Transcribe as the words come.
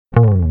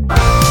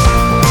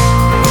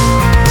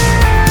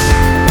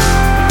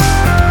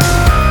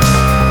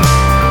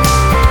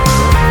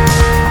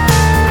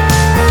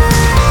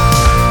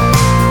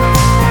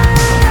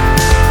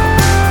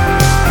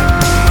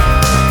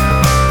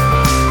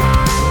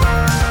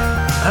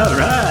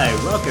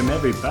Welcome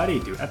everybody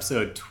to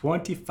episode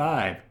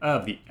 25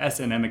 of the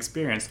S&M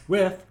Experience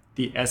with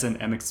the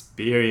S&M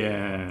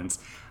Experience.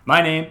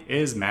 My name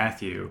is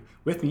Matthew.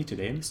 With me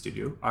today in the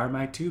studio are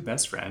my two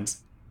best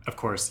friends. Of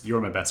course,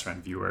 you're my best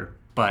friend viewer,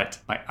 but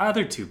my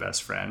other two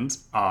best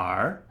friends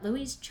are...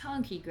 Louise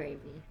Chunky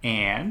Gravy.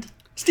 And...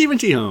 Stephen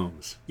T.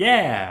 Holmes.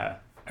 Yeah!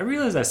 I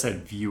realize I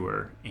said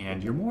viewer,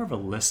 and you're more of a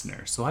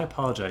listener, so I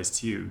apologize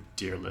to you,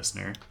 dear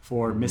listener,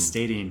 for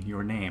misstating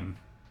your name.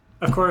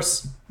 Of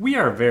course, we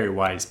are very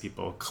wise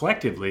people.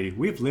 Collectively,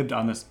 we've lived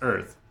on this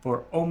earth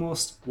for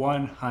almost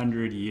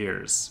 100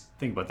 years.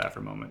 Think about that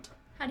for a moment.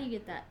 How do you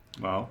get that?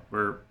 Well,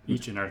 we're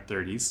each in our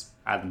 30s.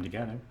 Add them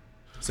together.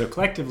 So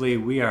collectively,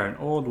 we are an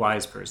old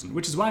wise person,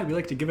 which is why we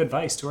like to give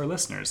advice to our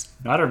listeners.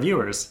 Not our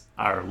viewers,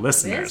 our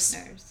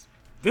listeners.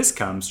 This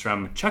comes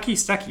from Chucky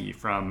Stucky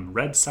from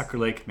Red Sucker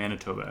Lake,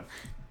 Manitoba.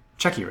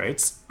 Chucky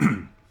writes,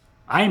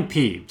 I am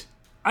peeved.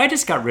 I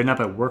just got written up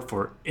at work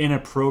for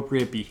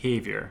inappropriate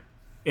behavior.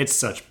 It's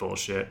such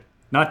bullshit.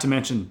 Not to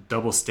mention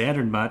double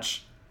standard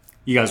much.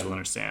 You guys will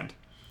understand.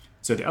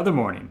 So the other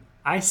morning,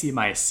 I see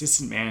my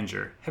assistant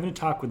manager having a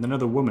talk with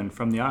another woman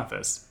from the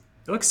office.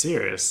 It looked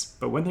serious,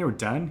 but when they were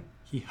done,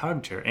 he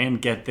hugged her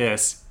and, get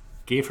this,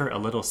 gave her a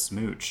little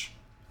smooch.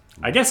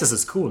 I guess this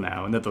is cool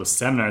now, and that those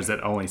seminars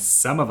that only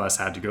some of us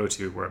had to go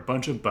to were a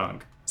bunch of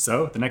bunk.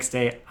 So the next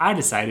day, I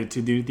decided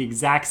to do the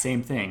exact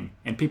same thing,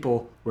 and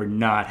people were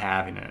not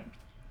having it.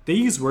 They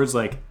used words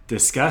like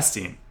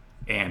disgusting,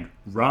 and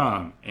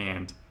wrong,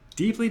 and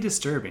deeply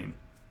disturbing.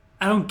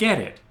 I don't get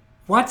it.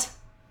 What?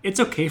 It's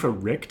okay for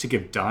Rick to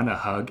give Dawn a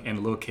hug and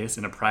a little kiss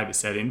in a private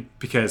setting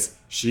because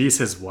she's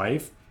his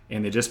wife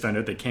and they just found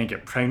out they can't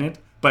get pregnant,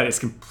 but it's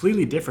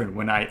completely different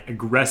when I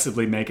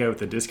aggressively make out with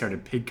the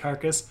discarded pig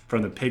carcass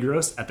from the pig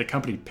roast at the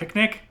company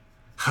picnic?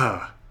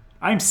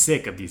 I'm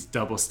sick of these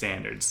double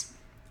standards.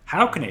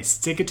 How can I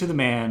stick it to the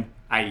man,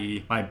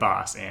 i.e. my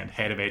boss and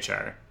head of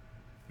HR?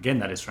 Again,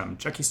 that is from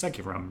Chucky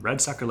Stucky from Red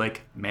Sucker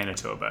Lake,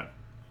 Manitoba.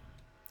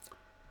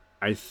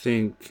 I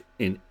think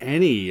in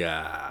any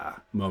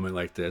moment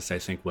like this, I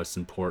think what's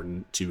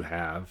important to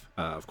have,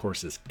 of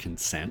course, is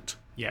consent.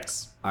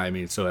 Yes. I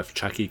mean, so if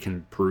Chucky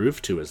can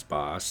prove to his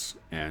boss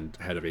and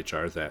head of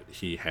HR that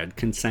he had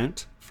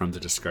consent from the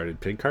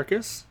discarded pig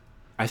carcass,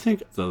 I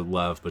think the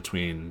love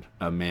between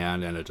a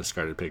man and a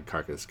discarded pig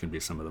carcass can be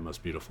some of the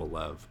most beautiful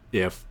love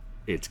if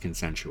it's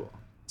consensual.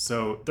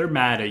 So they're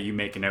mad at you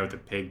making out with the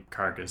pig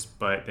carcass,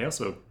 but they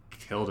also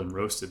killed and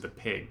roasted the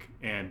pig.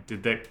 And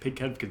did the pig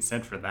have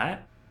consent for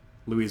that?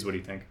 Louise, what do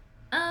you think?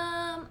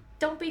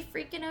 Don't be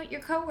freaking out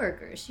your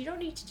coworkers. You don't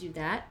need to do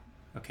that.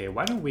 Okay,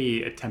 why don't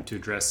we attempt to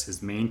address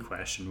his main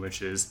question,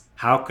 which is,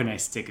 how can I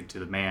stick it to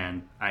the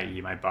man, i.e.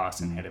 my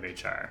boss and head of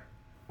HR?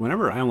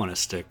 Whenever I want to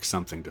stick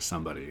something to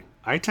somebody,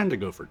 I tend to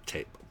go for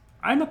tape.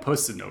 I'm a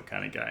Post-it note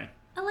kind of guy.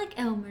 I like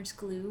Elmer's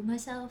glue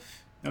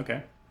myself.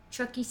 Okay.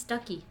 Chucky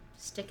Stucky,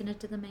 sticking it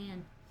to the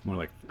man. More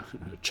like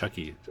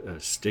Chucky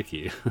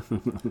Sticky.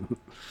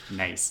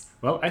 Nice.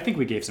 Well, I think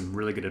we gave some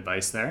really good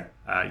advice there.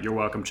 You're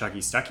welcome,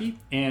 Chucky Stucky.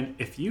 And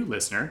if you,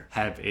 listener,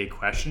 have a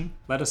question,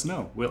 let us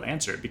know. We'll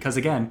answer it. Because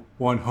again,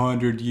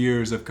 100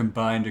 years of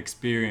combined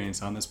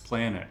experience on this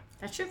planet.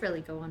 That should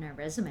really go on our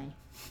resume.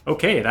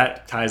 Okay,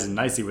 that ties in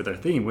nicely with our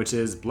theme, which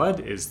is blood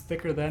is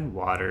thicker than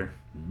water.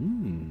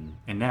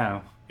 And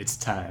now, it's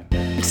time.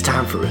 It's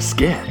time for a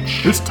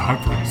sketch. It's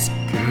time for a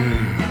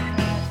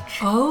sketch.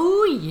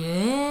 Oh,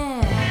 yeah.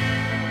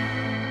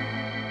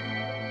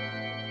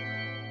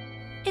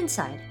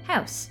 Inside,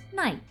 house,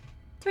 night.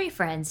 Three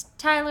friends,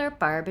 Tyler,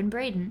 Barb, and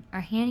Braden,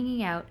 are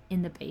hanging out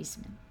in the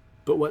basement.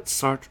 But what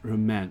Sartre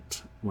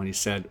meant when he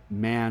said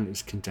man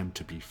is condemned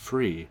to be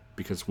free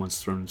because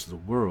once thrown into the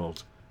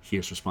world, he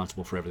is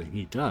responsible for everything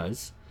he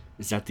does,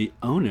 is that the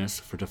onus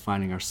for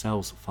defining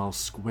ourselves falls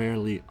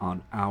squarely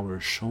on our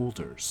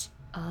shoulders.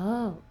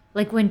 Oh,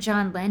 like when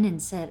John Lennon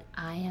said,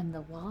 I am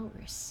the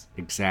walrus.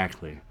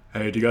 Exactly.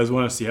 Hey, do you guys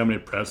want to see how many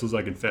pretzels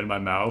I can fit in my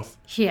mouth?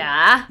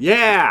 Yeah?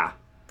 Yeah!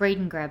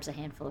 Braden grabs a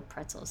handful of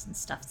pretzels and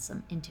stuffs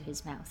them into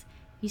his mouth.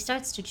 He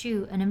starts to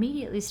chew and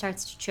immediately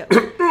starts to choke.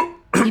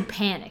 He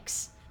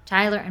panics.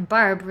 Tyler and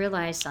Barb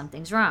realize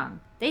something's wrong.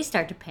 They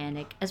start to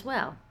panic as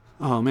well.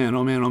 Oh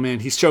man,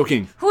 he's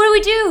choking. What do we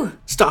do?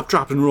 Stop,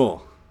 drop, and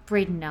roll.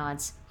 Braden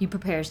nods. He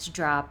prepares to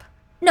drop.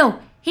 No,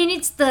 he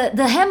needs the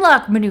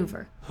Heimlich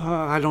maneuver.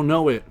 I don't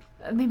know it.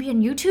 Maybe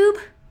on YouTube?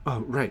 Oh,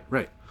 right.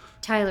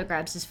 Tyler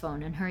grabs his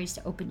phone and hurries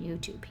to open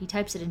YouTube. He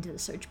types it into the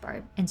search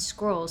bar and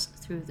scrolls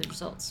through the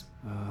results.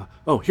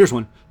 Here's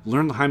one.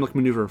 Learn the Heimlich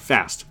maneuver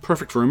fast.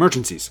 Perfect for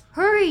emergencies.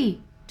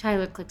 Hurry!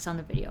 Tyler clicks on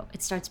the video.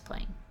 It starts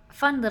playing. A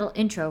fun little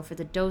intro for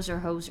the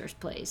Dozer Hosers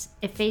plays.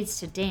 It fades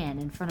to Dan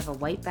in front of a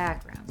white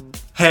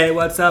background. Hey,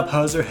 what's up,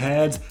 hoser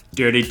heads?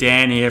 Dirty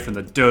Dan here from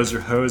the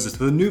Dozer Hosers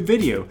with a new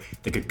video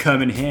that could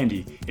come in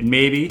handy and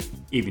maybe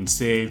even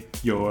save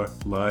your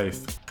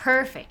life.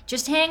 Perfect.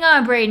 Just hang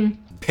on,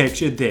 Braden.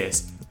 Picture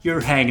this.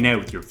 You're hanging out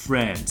with your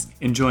friends,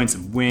 enjoying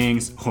some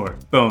wings or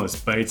boneless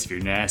bites if you're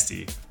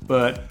nasty.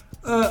 But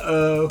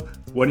Uh-oh,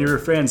 one of your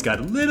friends got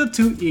a little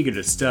too eager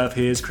to stuff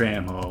his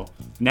cram hole.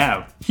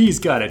 Now, he's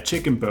got a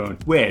chicken bone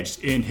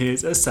wedged in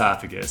his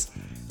esophagus.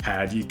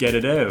 How do you get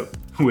it out?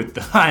 With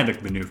the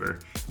Heimlich maneuver,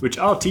 which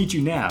I'll teach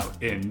you now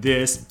in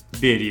this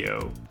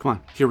video. Come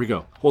on, here we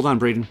go. Hold on,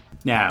 Braden.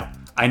 Now,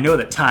 I know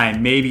that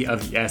time may be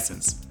of the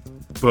essence,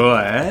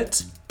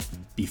 but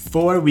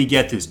before we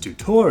get this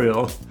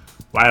tutorial,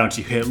 why don't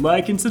you hit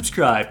like and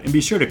subscribe and be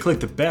sure to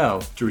click the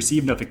bell to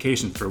receive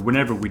notifications for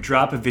whenever we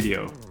drop a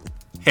video.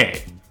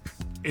 Hey,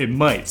 it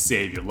might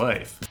save your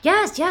life.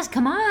 Yes,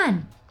 come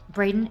on.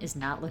 Braden is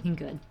not looking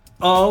good.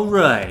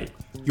 Alright,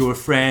 your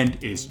friend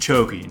is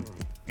choking.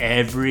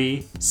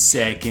 Every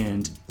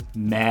second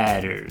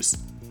matters.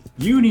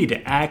 You need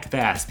to act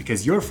fast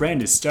because your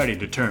friend is starting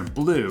to turn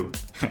blue.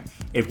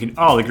 If we can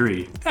all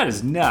agree, that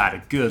is not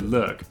a good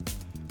look.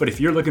 But if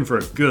you're looking for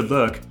a good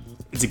look,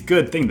 it's a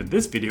good thing that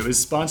this video is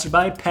sponsored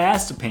by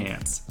Pasta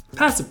Pants.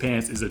 Pasta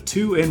Pants is a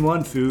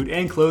 2-in-1 food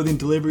and clothing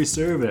delivery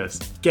service.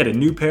 Get a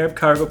new pair of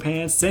cargo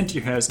pants sent to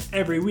your house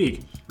every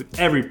week with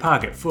every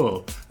pocket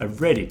full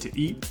of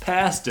ready-to-eat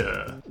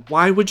pasta.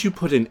 Why would you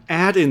put an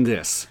ad in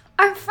this?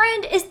 Our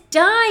friend is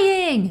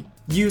dying!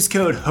 Use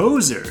code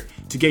HOSER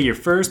to get your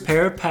first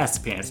pair of Pasta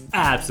Pants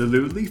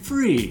absolutely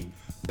free.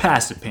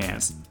 Pasta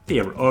Pants, they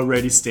are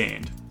already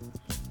stained.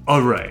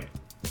 Alright,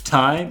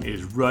 time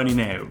is running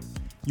out.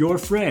 Your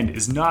friend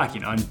is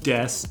knocking on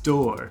death's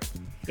door.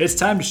 It's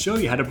time to show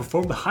you how to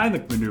perform the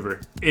Heimlich maneuver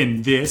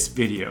in this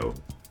video.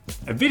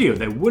 A video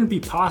that wouldn't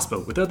be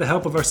possible without the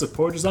help of our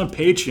supporters on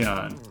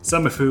Patreon,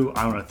 some of who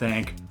I want to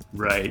thank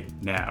right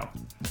now.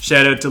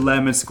 Shout out to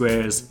Lemon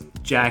Squares,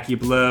 Jackie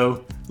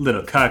Blow,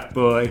 Little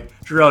Cuckboy,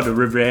 Geraldo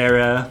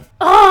Rivera.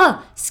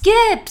 Oh,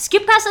 skip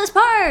past this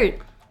part.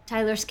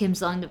 Tyler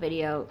skims along the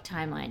video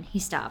timeline. He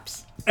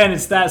stops. And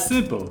it's that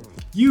simple.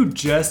 You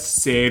just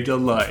saved a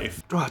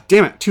life. Oh,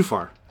 damn it, too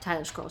far.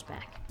 Tyler scrolls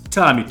back.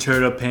 Tommy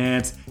Turtle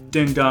Pants,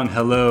 Ding Dong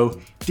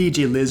Hello,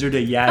 DJ Lizard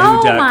at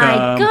yahoo.com. Oh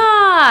my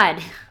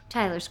god!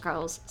 Tyler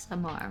scrolls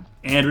some more.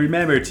 And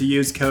remember to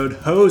use code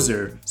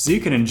HOSER so you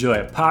can enjoy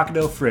a Pocket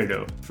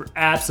Alfredo for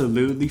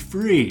absolutely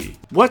free.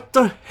 What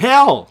the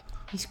hell?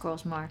 He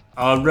scrolls more.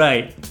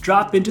 Alright,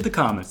 drop into the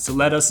comments to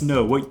let us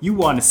know what you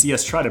want to see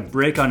us try to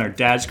break on our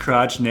dad's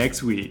crotch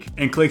next week.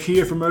 And click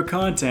here for more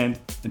content.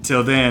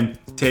 Until then,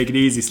 take it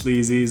easy,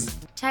 sleazies.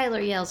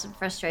 Tyler yells in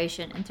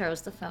frustration and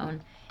throws the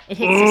phone. It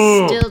hits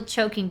the still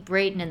choking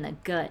Braden in the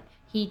gut.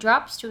 He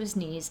drops to his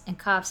knees and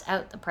coughs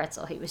out the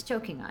pretzel he was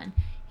choking on.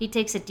 He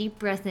takes a deep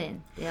breath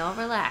in. They all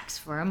relax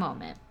for a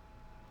moment.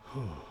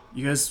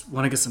 You guys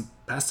want to get some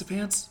Pasta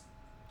Pants?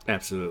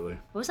 Absolutely.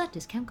 What was that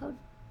discount code?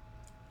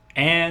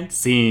 And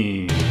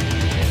scene.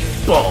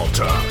 Ball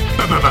talk.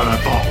 Ball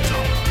talk.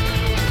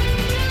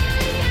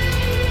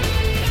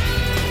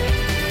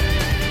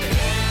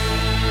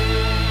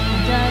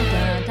 Da,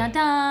 da, da,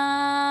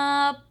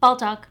 da. Ball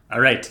talk.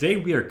 Alright, today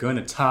we are going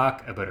to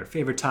talk about our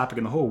favorite topic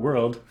in the whole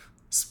world,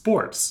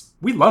 sports.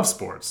 We love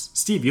sports.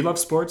 Steve, you love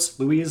sports.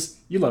 Louise,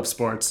 you love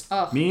sports.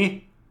 Oh.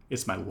 Me,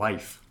 it's my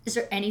life. Is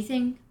there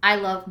anything I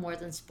love more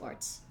than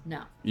sports?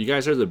 No. You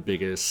guys are the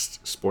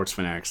biggest sports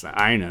fanatics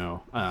that I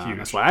know. Huge.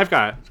 That's why I've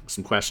got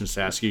some questions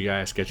to ask you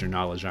guys, get your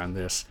knowledge on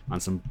this, on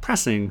some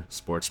pressing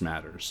sports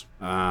matters.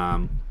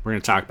 We're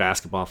going to talk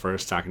basketball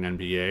first, talking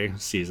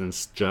NBA.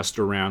 Season's just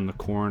around the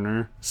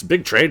corner. Some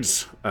big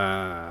trades,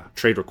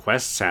 trade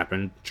requests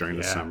happened during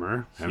the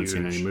summer. Haven't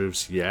seen any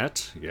moves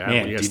yet. Yeah, Man,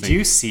 what do you guys did think?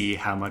 you see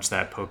how much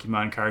that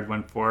Pokemon card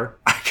went for?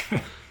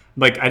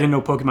 Like, I didn't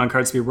know Pokemon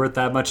cards would be worth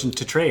that much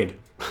to trade.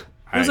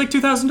 It was like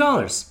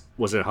 $2,000.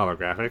 Was it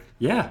holographic?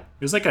 Yeah, it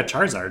was like a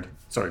Charizard.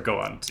 Sorry, go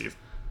on, Steve.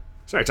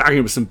 Sorry, talking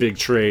about some big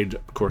trade.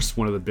 Of course,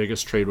 one of the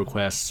biggest trade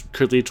requests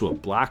could lead to a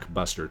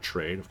blockbuster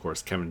trade. Of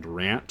course, Kevin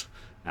Durant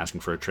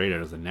asking for a trade out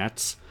of the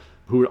Nets,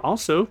 who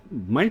also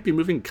might be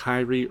moving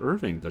Kyrie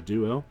Irving, the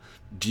duo.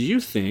 Do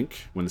you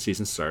think when the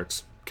season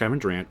starts, Kevin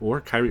Durant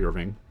or Kyrie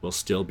Irving will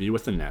still be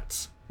with the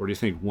Nets? Or do you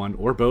think one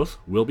or both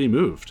will be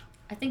moved?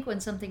 I think when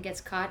something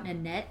gets caught in a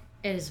net,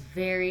 it is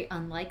very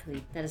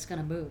unlikely that it's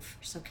going to move.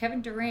 So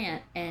Kevin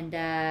Durant and,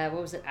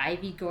 what was it,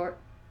 Ivy Gord...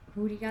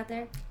 Who do you got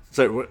there?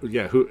 So,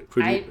 yeah, who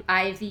do you...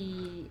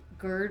 Ivy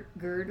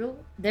Girdle?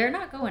 They're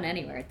not going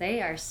anywhere.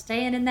 They are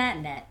staying in that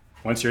net.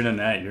 Once you're in a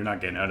net, you're not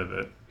getting out of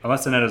it.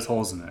 Unless the net has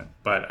holes in it.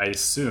 But I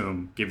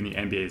assume, given the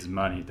NBA's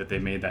money, that they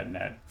made that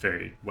net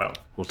very well.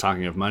 Well,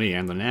 talking of money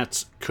and the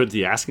Nets, could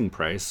the asking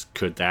price,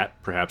 could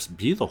that perhaps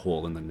be the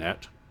hole in the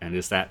net? And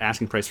is that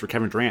asking price for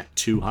Kevin Durant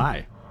too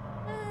high?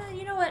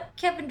 You know what?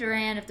 Kevin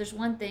Durant, if there's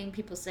one thing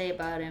people say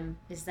about him,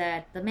 is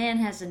that the man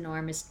has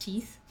enormous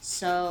teeth.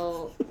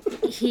 So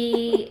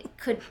he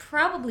could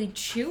probably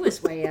chew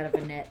his way out of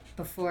a net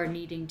before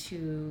needing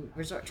to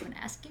resort to an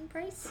asking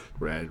price.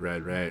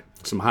 Right.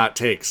 Some hot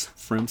takes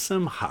from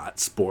some hot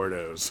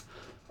sportos.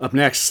 Up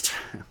next,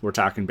 we're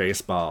talking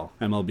baseball.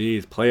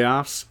 MLB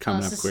playoffs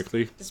coming up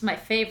quickly. This is my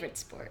favorite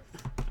sport.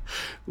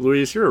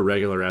 Luis, you're a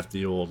regular at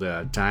the old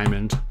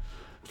Diamond.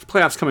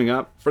 Playoffs coming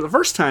up. For the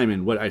first time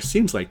in what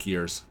seems like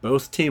years,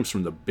 both teams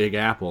from the Big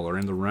Apple are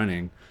in the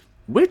running.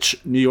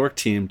 Which New York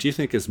team do you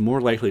think is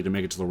more likely to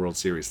make it to the World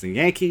Series, the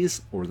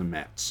Yankees or the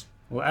Mets?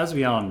 Well, as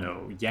we all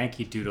know,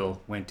 Yankee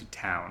Doodle went to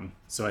town.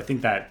 So I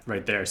think that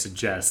right there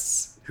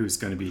suggests who's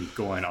going to be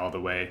going all the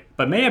way.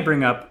 But may I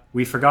bring up,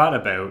 we forgot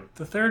about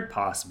the third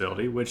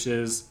possibility, which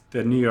is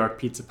the New York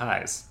pizza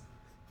pies.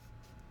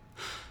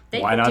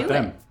 Why not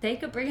them? They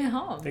could bring it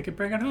home. They could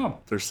bring it home.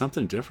 There's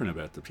something different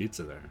about the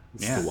pizza there.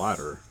 It's the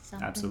water.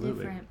 Something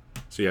Absolutely. different.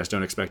 So you guys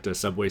don't expect a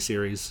Subway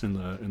series in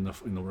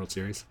the World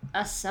Series?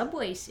 A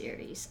Subway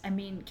series? I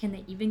mean, can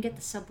they even get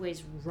the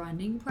subways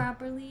running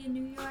properly in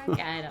New York?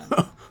 I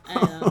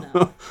don't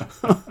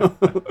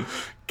know.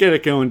 Get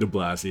it going, de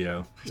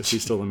Blasio. Is he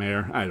still the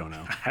mayor? I don't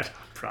know.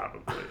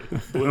 Probably.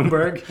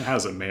 Bloomberg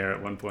has a mayor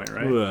at one point,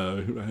 right?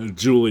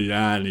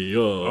 Giuliani.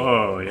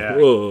 Oh, yeah.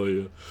 Oh,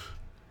 yeah.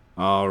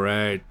 All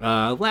right.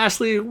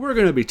 Lastly, we're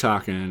going to be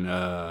talking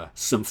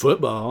some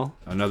football.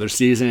 Another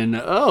season.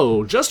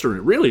 Just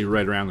really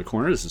right around the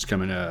corner. This is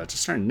coming to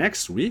start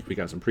next week. We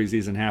got some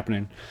preseason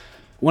happening.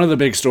 One of the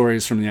big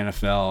stories from the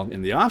NFL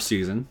in the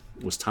offseason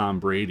was Tom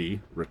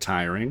Brady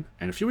retiring,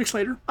 and a few weeks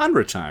later,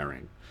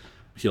 unretiring.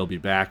 He'll be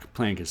back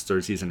playing his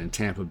third season in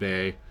Tampa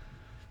Bay.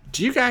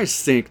 Do you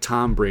guys think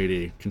Tom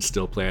Brady can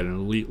still play at an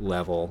elite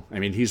level? I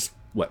mean, he's,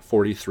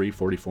 43,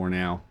 44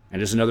 now,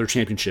 and has another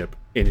championship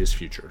in his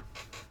future.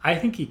 I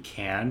think he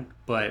can,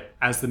 but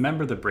as the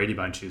member of the Brady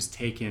Bunch who's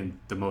taken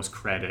the most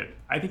credit,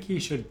 I think he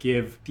should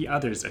give the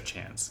others a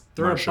chance.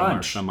 They're a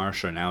bunch.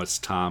 Marsha. Now it's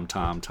Tom.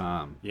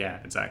 Yeah,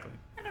 exactly.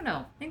 I don't know.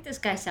 I think this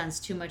guy sounds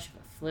too much of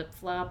a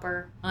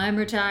flip-flopper. I'm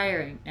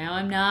retiring. Now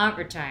I'm not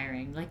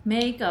retiring. Like,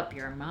 make up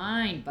your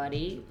mind,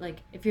 buddy.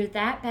 Like, if you're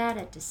that bad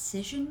at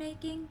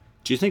decision-making...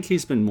 Do you think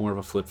he's been more of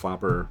a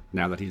flip-flopper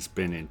now that he's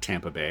been in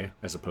Tampa Bay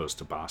as opposed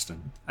to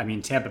Boston? I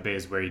mean, Tampa Bay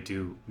is where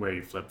you wear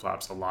your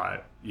flip-flops a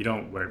lot. You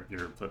don't wear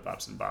your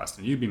flip-flops in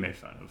Boston. You'd be made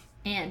fun of.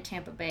 And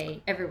Tampa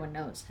Bay, everyone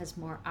knows, has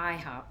more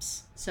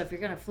IHOPs. So if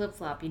you're going to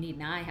flip-flop, you need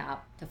an IHOP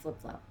to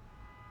flip-flop.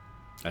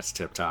 That's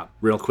tip-top.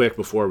 Real quick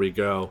before we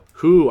go,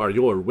 who are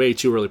your way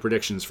too early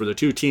predictions for the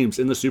two teams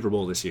in the Super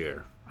Bowl this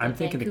year? I'm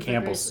thinking the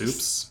Campbell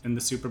Soups in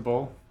the Super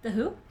Bowl. The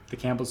who? The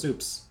Campbell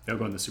Soups. They'll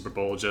go in the Super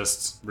Bowl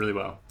just really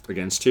well.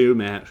 Against two,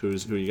 Matt, who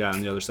you got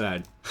on the other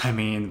side? I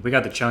mean, we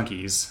got the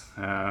Chunkies.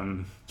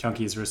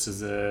 Chunkies versus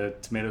the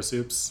Tomato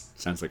Soups.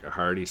 Sounds like a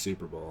hearty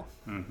Super Bowl.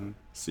 Mm-hmm.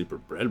 Super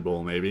Bread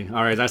Bowl, maybe.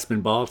 All right, that's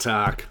been Ball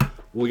Talk.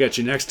 We'll get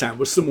you next time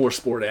with some more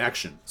sport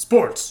action.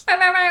 Sports.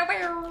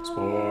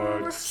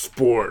 Sports.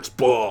 Sports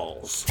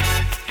balls.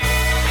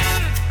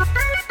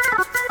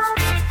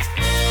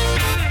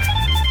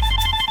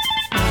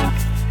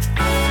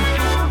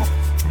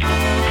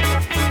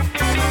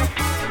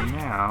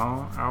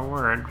 Now, a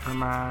word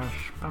from our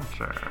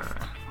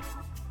sponsor.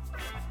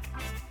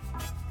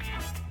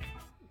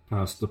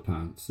 Pasta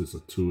Pants is a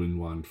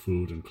 2-in-1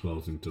 food and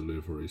clothing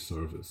delivery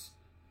service.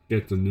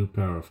 Get a new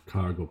pair of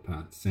cargo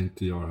pants sent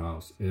to your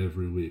house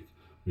every week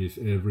with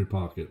every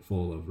pocket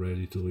full of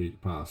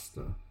ready-to-eat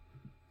pasta.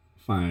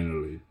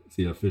 Finally,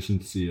 the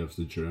efficiency of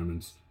the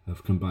Germans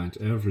have combined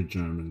every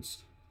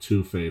German's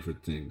two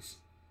favorite things,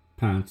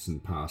 pants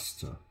and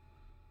pasta.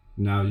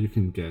 Now you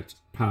can get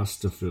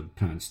pasta-filled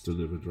pants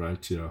delivered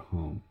right to your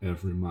home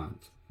every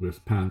month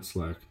with pants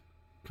like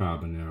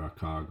carbonara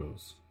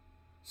cargos,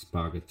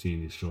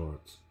 spaghettini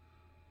shorts,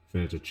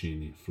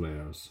 fettuccine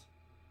flares,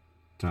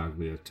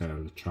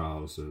 tagliatelle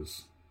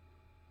trousers,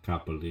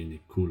 capellini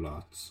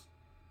culottes,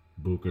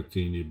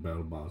 bucatini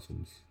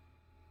bell-bottoms,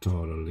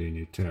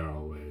 tortellini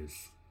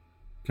tearaways,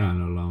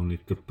 cannelloni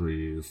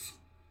capris,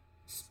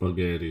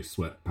 spaghetti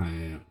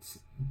sweatpants,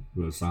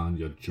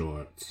 lasagna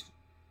jorts,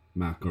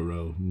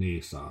 macaro knee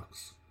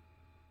socks.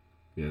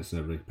 Yes,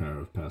 every pair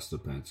of pasta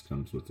pants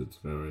comes with its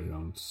very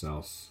own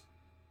sauce.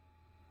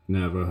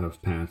 Never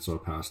have pants or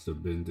pasta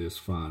been this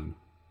fun.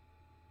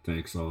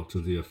 Thanks all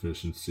to the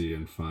efficiency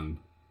and fun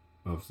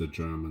of the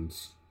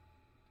Germans.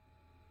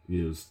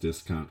 Use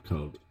discount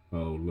code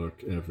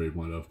look, every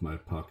one of my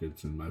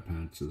pockets in my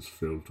pants is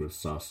filled with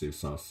saucy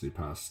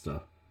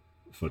pasta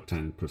for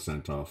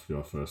 10% off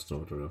your first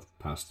order of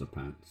pasta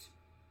pants.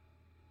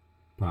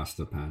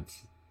 Pasta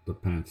pants. The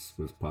pants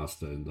with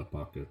pasta in the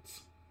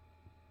pockets.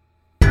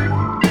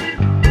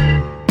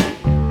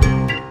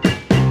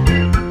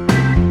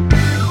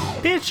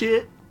 Pitch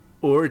it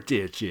or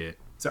ditch it.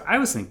 So I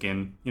was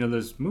thinking,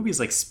 there's movies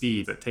like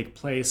Speed that take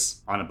place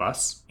on a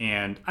bus.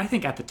 And I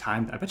think at the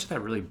time, I bet you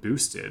that really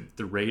boosted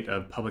the rate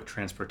of public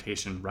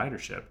transportation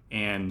ridership.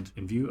 And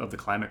in view of the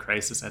climate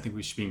crisis, I think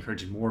we should be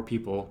encouraging more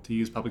people to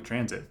use public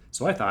transit.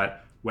 So I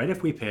thought, what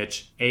if we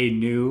pitch a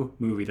new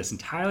movie that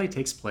entirely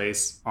takes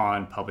place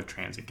on public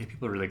transit? Get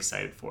people really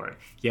excited for it.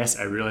 Yes,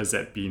 I realize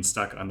that being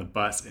stuck on the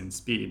bus in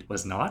Speed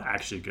was not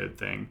actually a good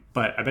thing,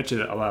 but I bet you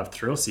that a lot of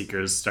thrill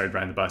seekers started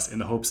riding the bus in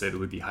the hopes that it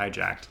would be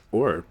hijacked.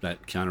 Or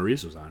that Keanu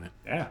Reeves was on it.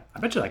 Yeah,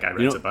 I bet you that guy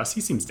rides a bus. He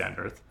seems down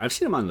to earth. I've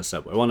seen him on the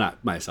subway. Well,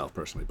 not myself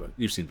personally, but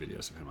you've seen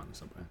videos of him on the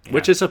subway. Yeah.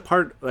 Which is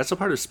that's a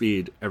part of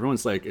Speed.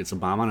 Everyone's like, it's a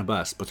bomb on a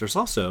bus, but there's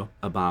also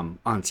a bomb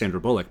on Sandra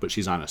Bullock, but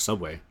she's on a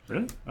subway.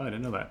 Really? Oh, I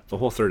didn't know that. The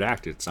whole third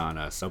act, it's on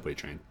a subway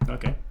train.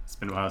 Okay. It's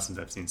been a while since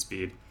I've seen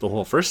Speed. The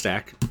whole first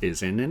act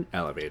is in an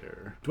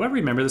elevator. Do I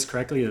remember this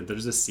correctly? That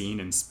there's a scene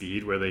in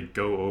Speed where they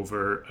go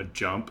over a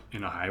jump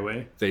in a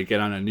highway? They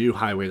get on a new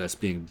highway that's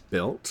being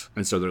built,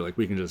 and so they're like,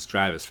 we can just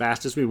drive as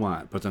fast as we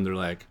want. But then they're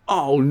like,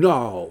 oh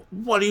no,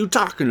 what are you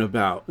talking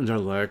about? And they're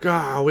like,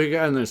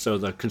 and then so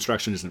the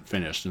construction isn't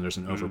finished, and there's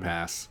an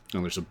overpass,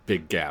 and there's a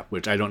big gap,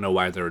 which I don't know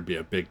why there would be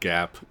a big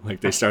gap.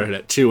 Like, they started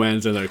at two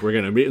ends, and they're like, we're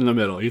going to meet in the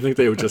middle. You think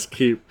they would just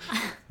keep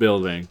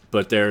building,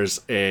 but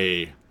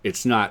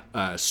it's not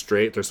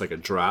straight. There's like a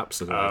drop,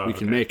 so they're like, we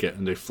can make it,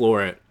 and they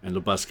floor it, and the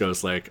bus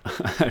goes like,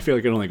 I feel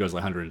like it only goes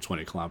like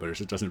 120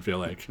 kilometers. It doesn't feel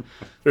like,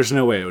 there's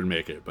no way it would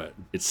make it, but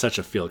it's such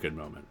a feel-good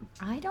moment.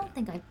 I don't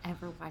think I've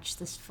ever watched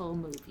this full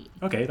movie.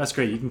 Okay, that's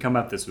great. You can come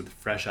at this with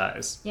fresh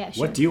eyes. Yeah,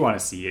 sure. What do you want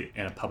to see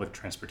in a public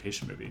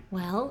transportation movie?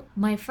 Well,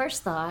 my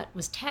first thought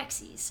was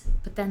taxis,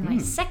 but then my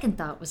second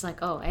thought was like,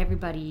 oh,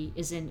 everybody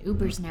is in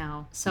Ubers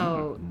now,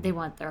 so they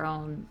want their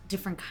own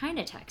different kind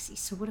of taxi.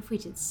 So what if we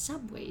did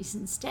subways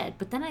instead?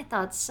 But then I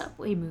thought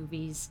subway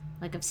movies,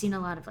 like I've seen a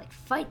lot of like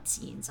fight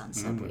scenes on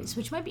subways,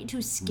 which might be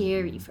too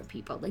scary for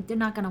people. Like they're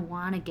not going to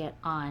want to get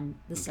on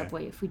the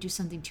subway if we do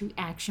something too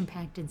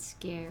action-packed and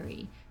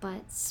scary.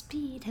 But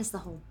Speed has the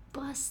whole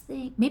bus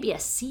thing. Maybe a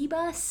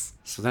C-bus?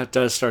 So that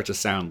does start to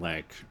sound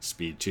like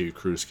Speed 2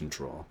 Cruise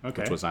Control,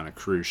 Okay. which was on a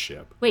cruise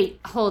ship.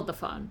 Wait, hold the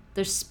phone.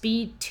 There's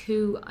Speed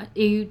 2. Are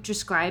you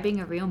describing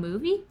a real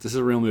movie? This is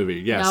a real movie,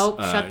 yes. Nope,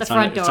 shut the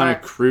front door. It's on a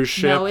cruise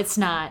ship. No, it's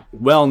not.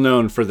 Well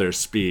known for their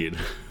speed.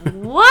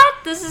 What?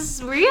 This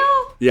is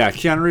real? Yeah,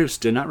 Keanu Reeves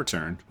did not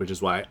return, which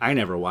is why I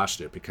never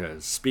watched it,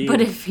 because Speed... But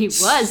if he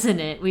was in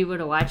it, we would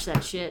have watched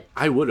that shit.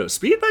 I would have.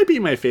 Speed might be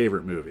my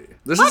favorite movie.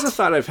 This is a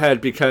thought I've had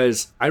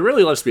because I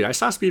really love Speed. I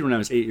saw Speed when I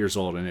was 8 years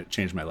old, and it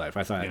changed my life.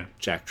 I thought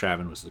Jack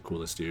Traven was the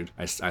coolest dude.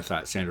 I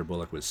thought Sandra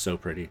Bullock was so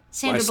pretty.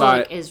 Sandra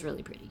Bullock is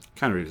really pretty.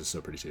 Keanu Reeves is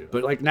so pretty too.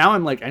 But like now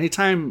I'm like,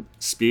 anytime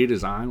Speed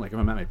is on, like if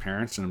I'm at my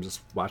parents and I'm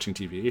just watching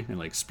TV and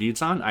like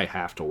Speed's on, I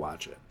have to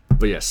watch it.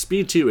 But yeah,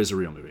 Speed 2 is a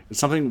real movie. It's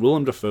something,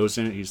 Willem Dafoe's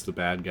in it. He's the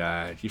bad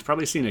guy. You've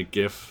probably seen a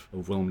gif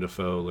of Willem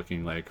Dafoe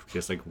looking like, he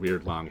has like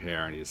weird long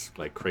hair and he's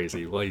like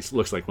crazy. Well, he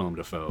looks like Willem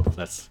Dafoe.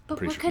 That's But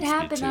pretty what sure could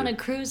Speed happen 2. on a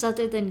cruise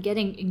other than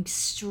getting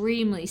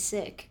extremely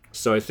sick?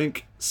 So I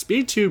think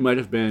Speed 2 might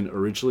have been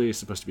originally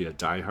supposed to be a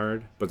Die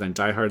Hard, but then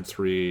Die Hard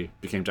 3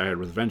 became Die Hard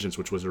with Vengeance,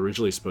 which was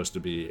originally supposed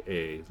to be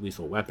a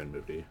Lethal Weapon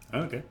movie.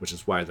 Okay. Which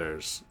is why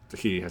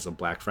he has a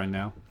black friend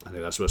now. I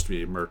think that's supposed to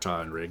be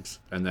Murtaugh and Riggs.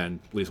 And then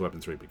Lethal Weapon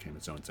 3 became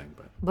its own thing.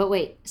 But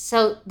wait,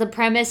 so the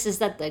premise is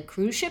that the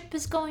cruise ship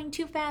is going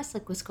too fast?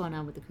 Like, what's going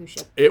on with the cruise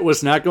ship? It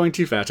was not going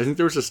too fast. I think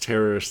there was just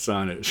terrorists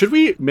on it. Should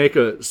we make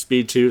a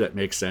Speed 2 that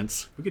makes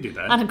sense? We could do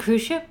that. On a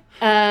cruise ship?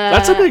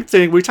 That's a big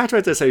thing. We talked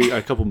about this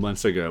a couple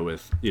months ago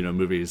with,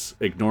 movies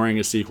ignoring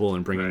a sequel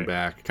and bringing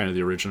back kind of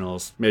the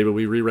originals. Maybe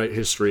we rewrite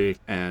history,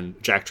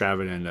 and Jack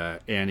Traven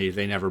and Annie,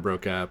 they never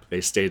broke up.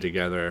 They stayed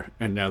together,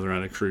 and now they're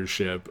on a cruise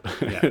ship.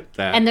 Yeah.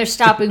 And they're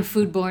stopping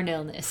foodborne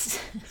illness.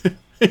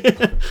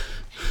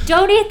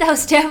 Don't eat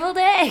those deviled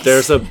eggs.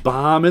 There's a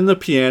bomb in the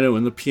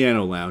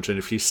piano lounge, and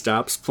if he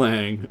stops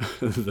playing,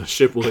 the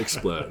ship will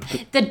explode.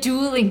 The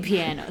dueling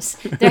pianos.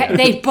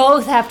 They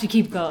both have to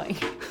keep going.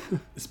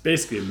 It's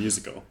basically a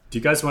musical. Do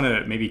you guys want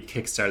to maybe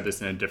kickstart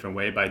this in a different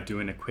way by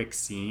doing a quick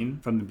scene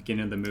from the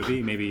beginning of the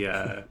movie? Maybe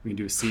we can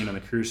do a scene on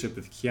the cruise ship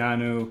with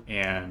Keanu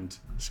and...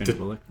 Sandra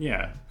Bullock?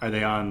 Yeah. Are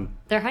they on...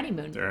 Their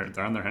honeymoon. They're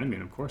on their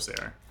honeymoon. Of course they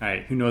are. All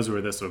right. Who knows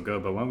where this will go,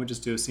 but why don't we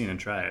just do a scene and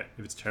try it?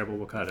 If it's terrible,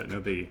 we'll cut it.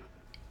 No biggie.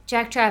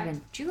 Jack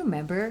Traven, do you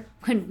remember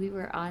when we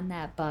were on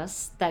that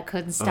bus that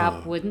couldn't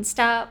stop, wouldn't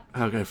stop?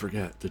 How could I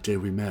forget the day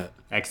we met?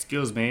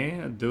 Excuse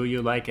me, do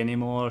you like any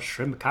more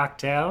shrimp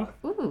cocktail?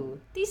 Ooh,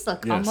 these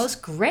look Yes.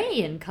 almost gray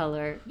in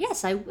color.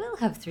 Yes, I will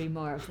have 3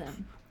 more of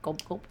them.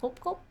 Gulp, gulp, gulp,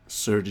 gulp.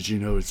 Sir, did you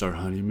know it's our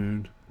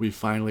honeymoon? We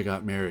finally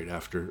got married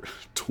after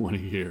 20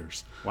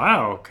 years.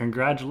 Wow,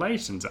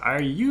 congratulations.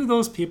 Are you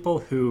those people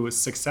who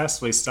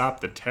successfully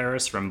stopped the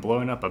terrorists from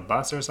blowing up a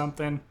bus or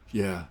something?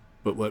 Yeah,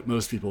 but what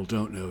most people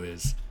don't know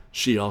is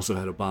she also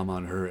had a bomb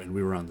on her and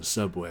we were on the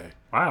subway.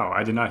 Wow,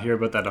 I did not hear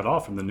about that at all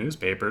from the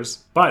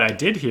newspapers. But I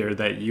did hear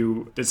that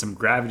you did some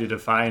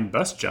gravity-defying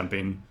bus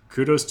jumping.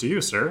 Kudos to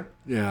you, sir.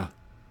 Yeah.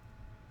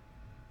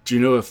 Do you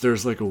know if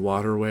there's like a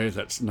waterway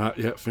that's not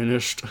yet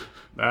finished?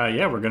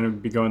 Yeah, we're going to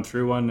be going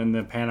through one in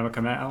the Panama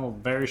Canal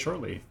very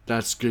shortly.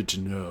 That's good to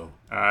know.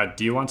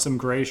 Do you want some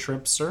gray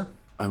shrimp, sir?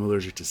 I'm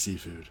allergic to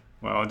seafood.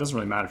 Well, it doesn't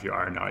really matter if you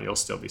are or not. You'll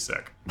still be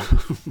sick.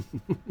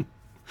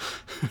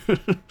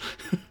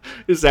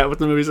 Is that what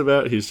the movie's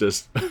about? He's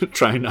just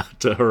trying not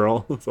to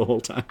hurl the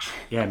whole time.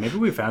 Yeah, maybe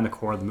we found the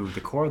core of the movie.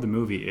 The core of the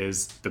movie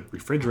is the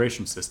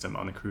refrigeration system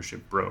on the cruise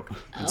ship broke.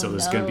 And so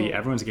there's going to be,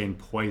 everyone's getting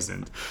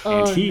poisoned.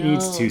 And he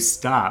needs to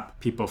stop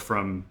people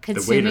from,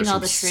 Consuming the waiters all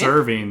from the shrimp?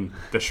 serving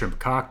the shrimp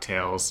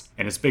cocktails.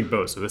 And it's a big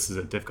boat, so this is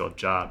a difficult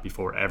job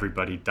before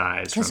everybody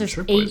dies from Because there's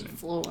shrimp 8 poisoning.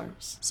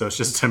 floors. So it's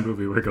just a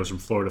movie where it goes from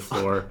floor to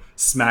floor,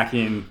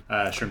 smacking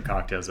shrimp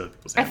cocktails out of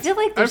people's I hands. feel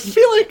like I there's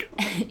feel like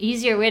an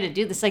easier way to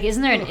do this. Like,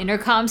 isn't there an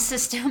intercom system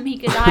system he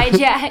could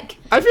hijack.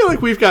 I feel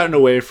like we've gotten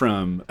away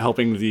from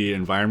helping the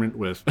environment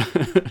with,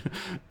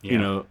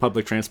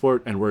 public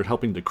transport, and we're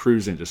helping the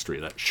cruise industry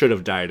that should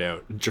have died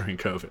out during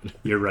COVID.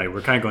 You're right.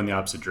 We're kind of going the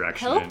opposite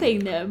direction. Helping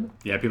them.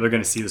 Yeah, people are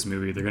going to see this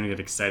movie. They're going to get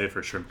excited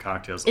for shrimp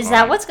cocktails. Is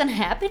that what's going to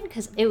happen?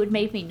 Because it would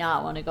make me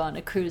not want to go on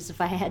a cruise if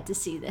I had to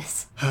see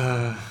this.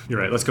 You're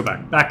right. Let's go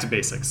back to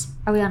basics.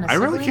 Are we on a I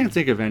subway? really can't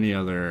think of any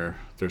other.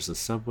 There's a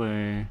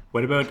subway.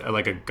 What about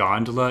like a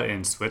gondola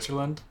in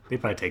Switzerland? They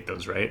probably take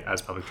those, right,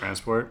 as public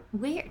transport?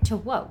 Where? To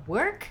what?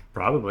 Work?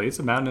 Probably. It's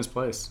a mountainous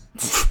place.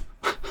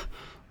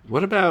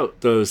 What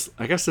about those?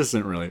 I guess this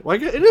isn't really.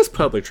 Well, it is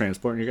public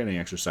transport, and you're getting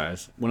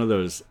exercise. One of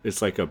those.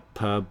 It's like a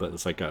pub, but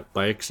it's like a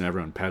bikes, and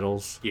everyone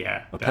pedals.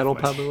 Yeah, a pedal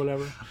definitely. pub or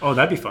whatever. Oh,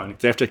 that'd be fun.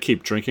 They have to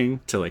keep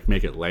drinking to like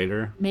make it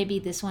lighter. Maybe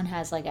this one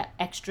has like an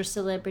extra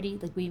celebrity.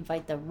 Like we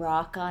invite The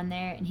Rock on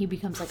there, and he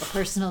becomes like a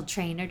personal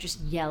trainer, just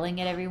yelling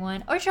at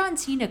everyone. Or John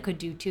Cena could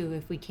do too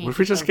if we came. What if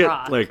we just The get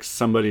Rock. like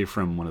somebody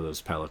from one of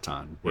those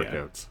Peloton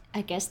workouts?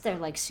 I guess they're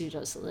like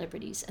pseudo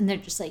celebrities, and they're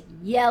just like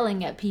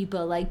yelling at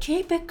people, like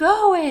 "Keep it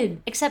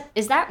going!" Except,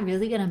 is that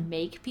really gonna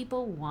make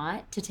people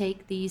want to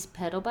take these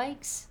pedal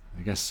bikes?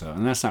 I guess so,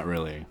 and that's not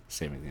really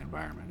saving the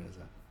environment, is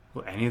it?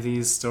 Will any of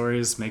these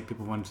stories make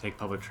people want to take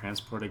public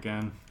transport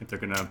again if they're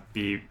going to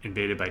be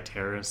invaded by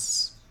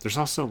terrorists? There's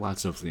also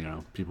lots of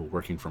people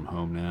working from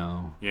home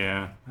now.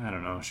 Yeah, I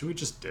don't know. Should we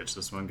just ditch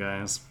this one,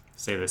 guys?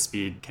 Say that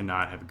Speed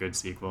cannot have a good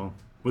sequel.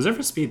 Was there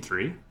for Speed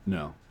 3?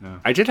 No. No.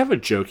 I did have a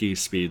jokey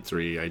Speed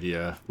 3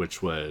 idea,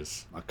 which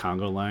was a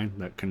Congo line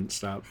that couldn't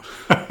stop.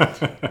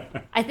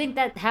 I think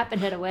that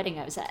happened at a wedding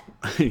I was at.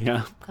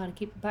 Yeah. Gotta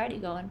keep the party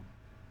going.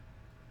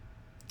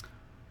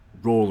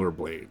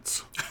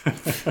 Rollerblades.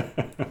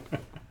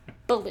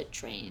 Bullet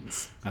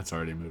trains. That's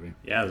already a movie.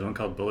 Yeah, there's one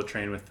called Bullet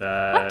Train with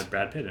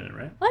Brad Pitt in it,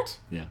 right? What?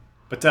 Yeah.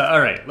 But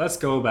all right, let's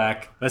go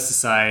back. Let's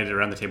decide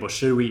around the table,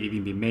 should we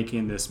even be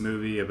making this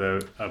movie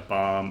about a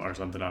bomb or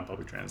something on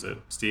public transit?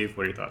 Steve,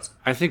 what are your thoughts?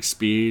 I think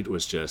Speed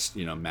was just,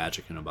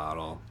 magic in a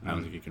bottle. I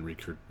don't think you can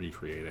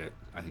recreate it.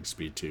 I think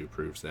Speed 2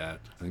 proves that.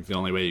 I think the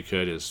only way you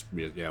could is,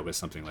 with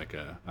something like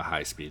a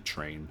high-speed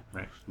train.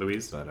 Right.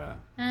 Louise? But,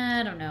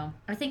 I don't know.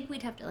 I think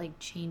we'd have to like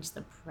change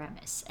the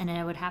premise, and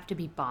it would have to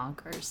be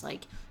bonkers.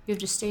 Like, you have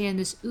to stay in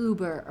this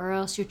Uber, or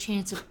else your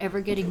chance of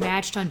ever getting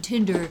matched on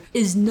Tinder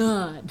is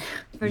none.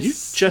 you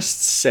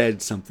just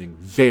said something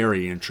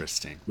very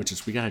interesting, which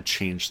is we gotta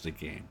change the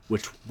game.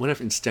 What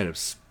if instead of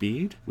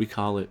speed, we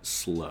call it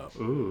slow?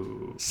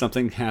 Ooh.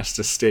 Something has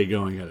to stay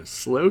going at a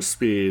slow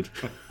speed.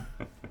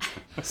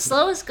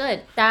 Slow is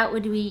good. That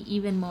would be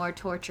even more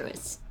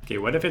torturous. Okay,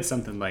 what if it's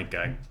something like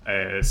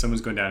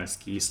someone's going down a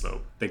ski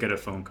slope. They get a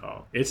phone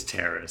call. It's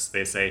terrorists.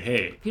 They say,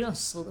 hey, If you don't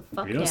slow the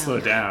fuck if you don't down. slow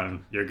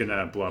down, you're going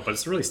to blow up. But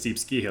it's a really steep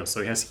ski hill,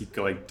 so he has to keep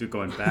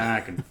going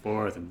back and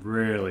forth and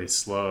really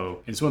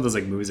slow. And it's one of those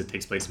like movies that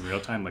takes place in real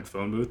time, like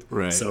Phone Booth.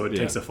 Right, So it yeah.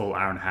 takes a full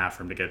hour and a half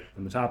for him to get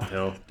from the top of the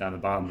hill down the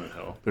bottom of the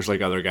hill. There's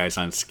like other guys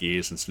on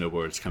skis and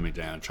snowboards coming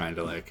down trying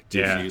to like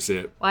Yeah. defuse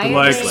it. Why are,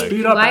 Like, they,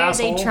 speed up, why are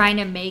asshole. they trying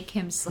to make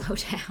him slow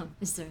down?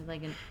 Is there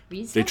like a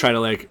reason? They try to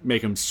like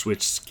make him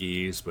switch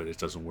skis, but it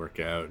doesn't work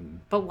out.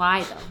 And But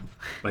why though?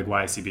 Like,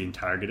 why is he being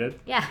targeted?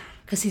 Yeah,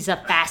 because he's the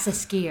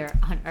fastest skier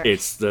on Earth.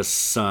 it's the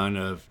son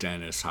of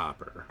Dennis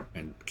Hopper,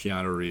 and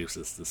Keanu Reeves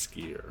is the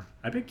skier.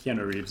 I bet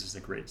Keanu Reeves is a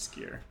great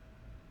skier.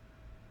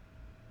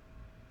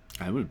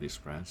 I wouldn't be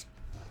surprised.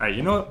 All right,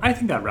 you know what? I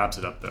think that wraps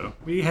it up, though.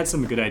 We had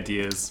some good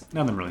ideas.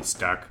 None of them really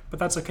stuck, but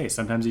that's okay.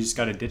 Sometimes you just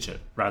got to ditch it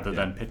rather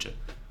than pitch it.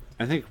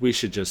 I think we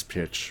should just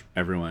pitch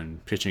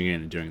everyone pitching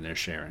in and doing their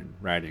share and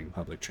riding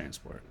public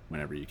transport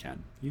whenever you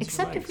can. Use your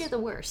Except if legs. you're the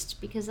worst,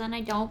 because then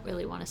I don't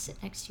really want to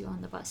sit next to you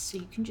on the bus. So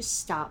you can just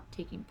stop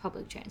taking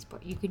public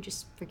transport. You can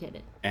just forget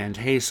it. And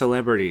hey,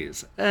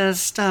 celebrities,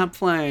 stop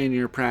flying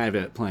your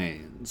private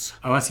planes.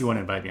 Unless you want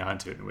to invite me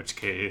onto it, in which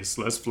case,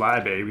 let's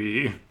fly,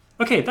 baby.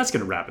 Okay, that's going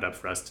to wrap it up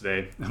for us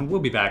today. We'll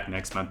be back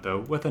next month,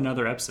 though, with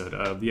another episode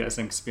of the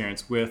SM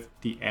Experience with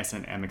the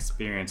S&M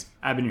Experience.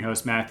 I've been your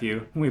host,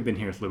 Matthew. We've been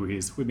here with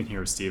Louise. We've been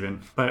here with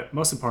Steven. But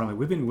most importantly,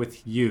 we've been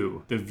with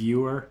you, the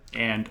viewer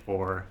and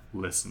or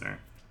listener.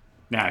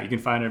 Now, you can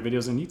find our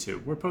videos on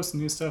YouTube. We're posting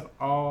new stuff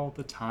all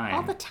the time.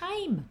 All the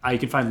time. You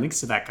can find links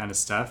to that kind of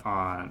stuff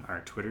on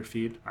our Twitter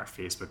feed, our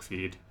Facebook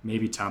feed,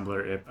 maybe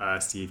Tumblr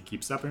if Steve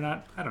keeps up or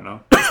not. I don't know.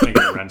 Just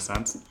making a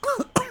renaissance.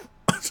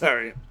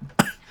 Sorry.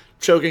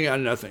 Choking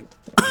on nothing.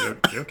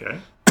 You okay?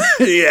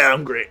 Yeah,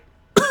 I'm great.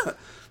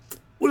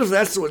 What if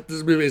that's what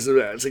this movie is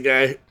about? It's a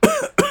guy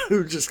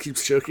who just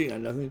keeps choking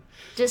on nothing.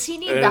 Does he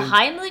need the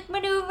Heimlich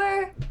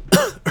maneuver?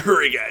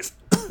 Hurry, guys.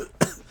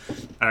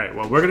 All right,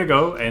 well, we're going to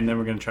go, and then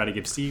we're going to try to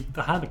give Steve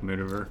the Heimlich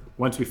maneuver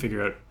once we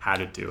figure out how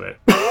to do it.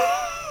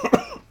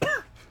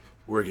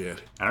 We're good.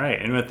 All right,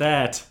 and with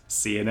that,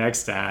 see you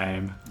next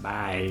time.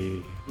 Bye.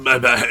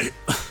 Bye-bye.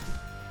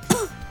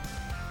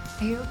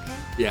 Are you okay?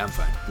 Yeah, I'm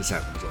fine. This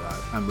happens a lot.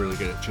 I'm really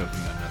good at choking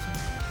on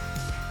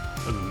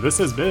nothing. This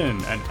has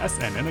been an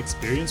S&M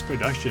Experience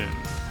production.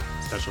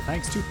 Special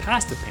thanks to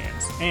Pasta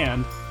Pants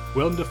and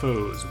Willem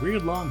Dafoe's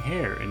weird long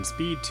hair in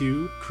Speed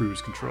 2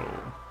 Cruise Control.